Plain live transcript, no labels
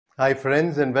Hi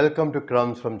friends, and welcome to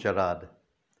Crumbz from Gerard.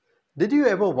 Did you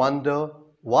ever wonder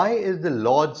why is the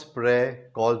Lord's Prayer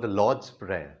called the Lord's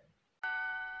Prayer?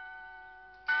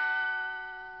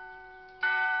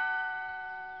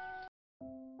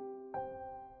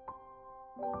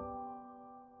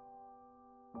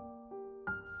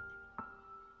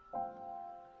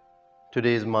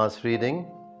 Today's Mass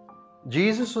reading,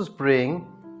 Jesus was praying,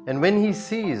 and when he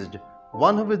ceased,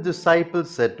 one of his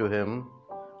disciples said to him,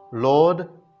 "Lord,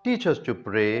 teach us to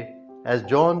pray, as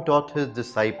John taught his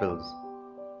disciples."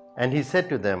 And he said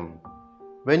to them,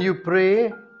 "When you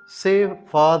pray, say,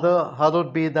 Father,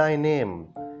 hallowed be thy name.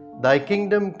 Thy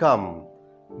kingdom come.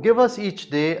 Give us each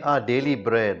day our daily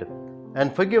bread,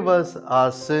 and forgive us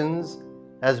our sins,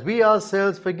 as we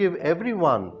ourselves forgive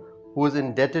everyone who is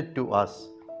indebted to us.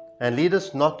 And lead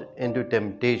us not into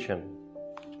temptation."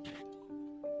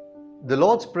 The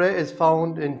Lord's Prayer is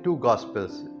found in two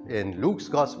Gospels, in Luke's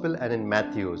Gospel and in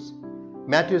Matthew's.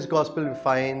 Matthew's Gospel, we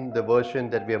find the version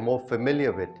that we are more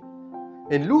familiar with.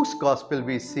 In Luke's Gospel,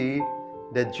 we see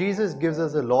that Jesus gives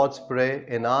us the Lord's Prayer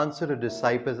in answer to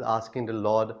disciples asking the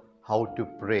Lord how to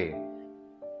pray.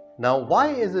 Now, why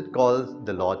is it called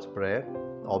the Lord's Prayer?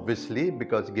 Obviously,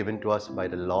 because given to us by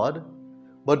the Lord.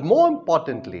 But more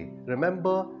importantly,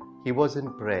 remember, he was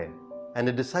in prayer, and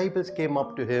the disciples came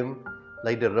up to him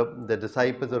like the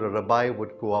disciples or a rabbi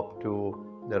would go up to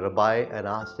the rabbi and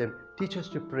ask them, "Teach us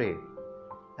to pray."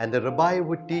 And the rabbi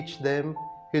would teach them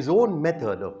his own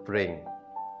method of praying.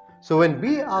 So when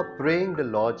we are praying the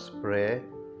Lord's Prayer,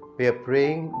 we are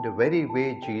praying the very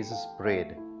way Jesus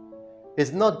prayed.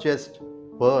 It's not just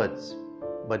words,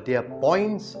 but they are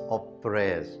points of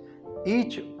prayers.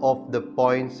 Each of the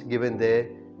points given there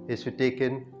is to be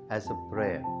taken as a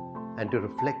prayer and to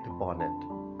reflect upon it.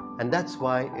 And that's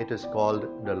why it is called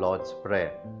the Lord's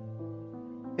Prayer.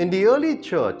 In the early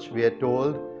church, we are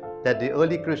told that the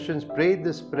early Christians prayed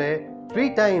this prayer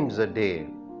 3 times a day,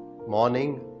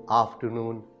 morning,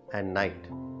 afternoon, and night.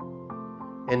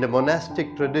 In the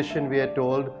monastic tradition, we are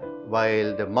told,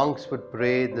 while the monks would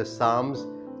pray the Psalms,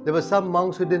 there were some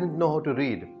monks who didn't know how to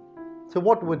read. So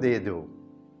what would they do?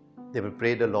 They would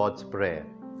pray the Lord's Prayer.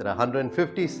 There are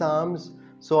 150 Psalms,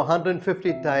 so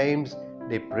 150 times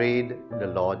they prayed the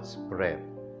Lord's Prayer.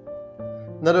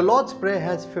 Now the Lord's Prayer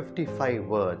has 55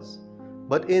 words,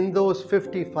 but in those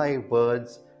 55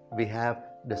 words we have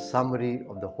the summary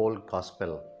of the whole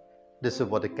Gospel. This is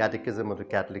what the Catechism of the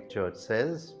Catholic Church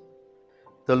says.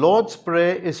 The Lord's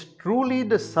Prayer is truly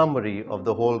the summary of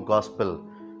the whole Gospel,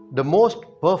 the most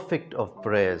perfect of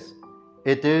prayers.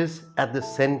 It is at the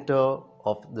center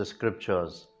of the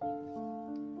Scriptures.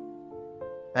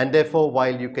 And therefore,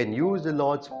 while you can use the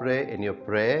Lord's Prayer in your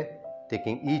prayer,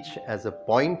 taking each as a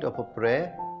point of a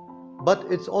prayer, but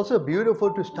it's also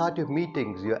beautiful to start your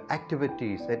meetings, your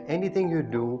activities, and anything you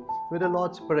do with the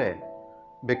Lord's Prayer.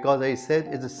 Because I said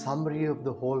it's a summary of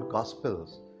the whole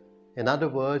Gospels. In other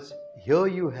words, here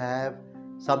you have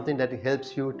something that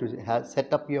helps you to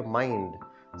set up your mind,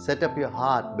 set up your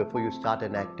heart before you start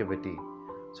an activity.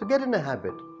 So get in a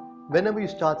habit. Whenever you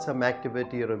start some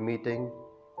activity or a meeting,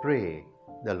 pray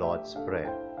the Lord's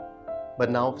Prayer.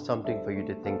 But now something for you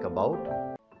to think about.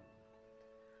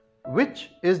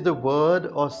 Which is the word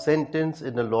or sentence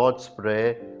in the Lord's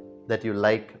Prayer that you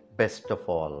like best of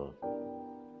all?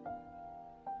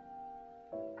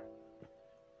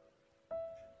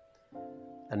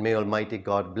 And may Almighty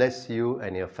God bless you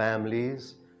and your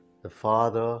families, the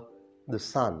Father, the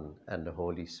Son, and the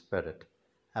Holy Spirit.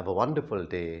 Have a wonderful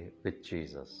day with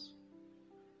Jesus.